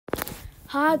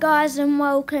Hi guys and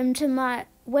welcome to my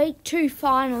week 2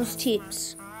 finals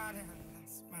tips.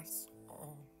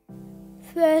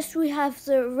 First we have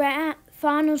the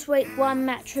finals week 1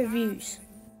 match reviews.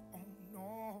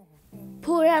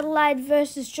 Port Adelaide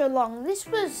versus Geelong. This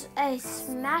was a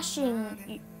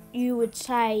smashing, you would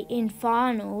say, in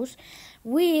finals,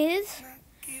 with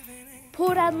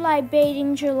Port Adelaide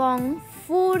beating Geelong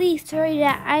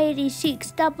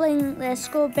 43-86, doubling their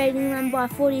score, beating them by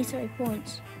 43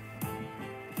 points.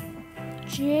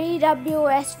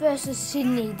 GWS versus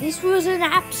Sydney. This was an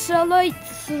absolute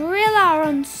thriller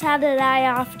on Saturday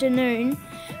afternoon,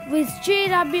 with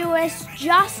GWS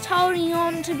just holding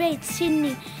on to beat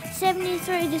Sydney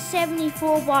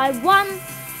 73-74 by one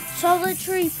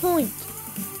solitary point.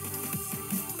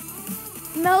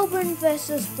 Melbourne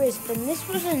versus Brisbane. This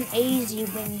was an easy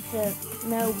win for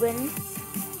Melbourne,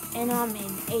 and I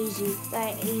mean easy.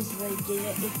 They easily did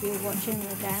it if you're watching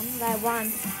the game. They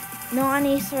won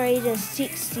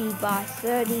 93-60 by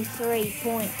 33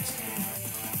 points.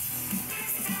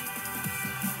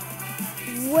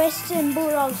 Western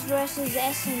Bulldogs versus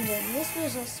Essendon. This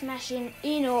was a smashing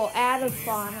in or out of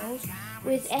finals,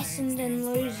 with Essendon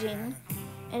losing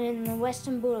and then the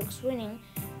Western Bulldogs winning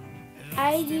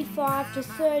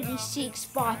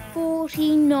 85-36 by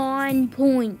 49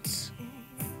 points.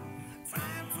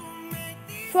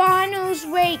 Finals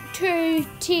week 2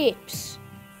 tips.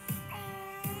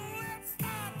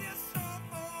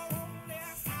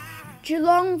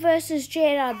 Geelong versus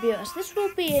GWS. This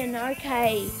will be an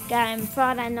okay game.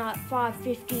 Friday night,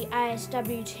 5:50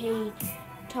 ASWT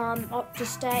time, Optus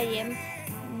Stadium,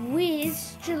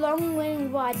 with Geelong winning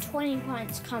by 20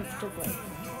 points comfortably.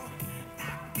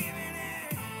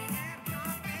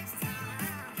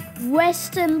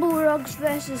 Western Bulldogs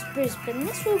versus Brisbane.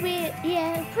 This will be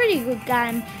a pretty good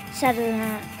game. Saturday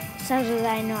night,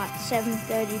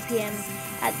 7:30 PM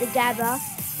at the Gabba,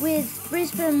 with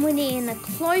Brisbane winning in a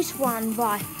close one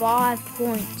by 5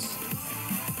 points.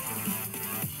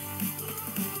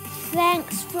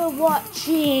 Thanks for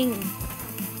watching.